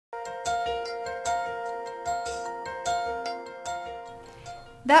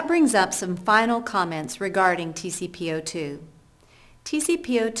That brings up some final comments regarding tcpO2.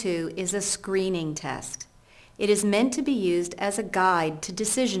 tcpO2 is a screening test. It is meant to be used as a guide to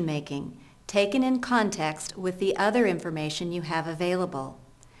decision making, taken in context with the other information you have available.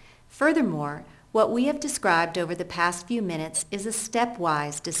 Furthermore, what we have described over the past few minutes is a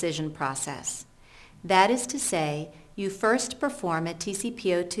stepwise decision process. That is to say, you first perform a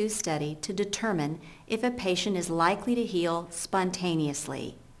tcpO2 study to determine if a patient is likely to heal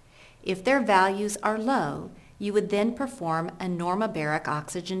spontaneously. If their values are low, you would then perform a normobaric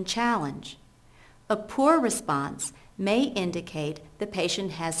oxygen challenge. A poor response may indicate the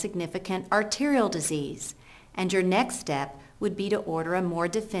patient has significant arterial disease, and your next step would be to order a more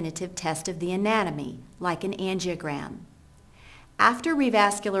definitive test of the anatomy, like an angiogram. After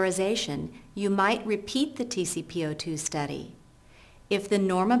revascularization, you might repeat the tcpO2 study. If the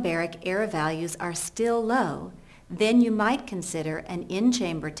normobaric air values are still low, then you might consider an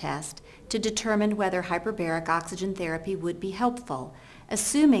in-chamber test to determine whether hyperbaric oxygen therapy would be helpful,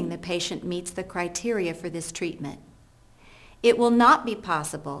 assuming the patient meets the criteria for this treatment. It will not be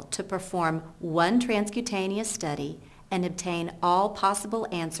possible to perform one transcutaneous study and obtain all possible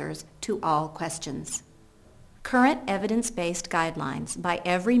answers to all questions. Current evidence-based guidelines by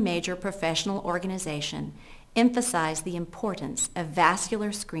every major professional organization emphasize the importance of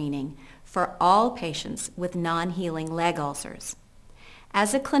vascular screening for all patients with non-healing leg ulcers.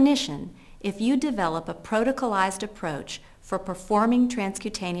 As a clinician, if you develop a protocolized approach for performing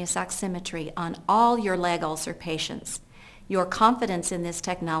transcutaneous oximetry on all your leg ulcer patients, your confidence in this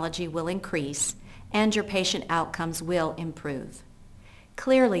technology will increase and your patient outcomes will improve.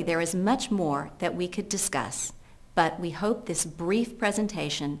 Clearly, there is much more that we could discuss, but we hope this brief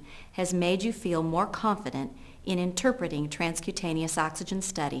presentation has made you feel more confident in interpreting transcutaneous oxygen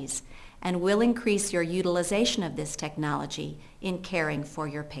studies and will increase your utilization of this technology in caring for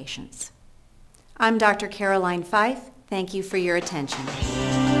your patients. I'm Dr. Caroline Fife. Thank you for your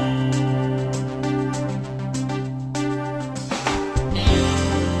attention.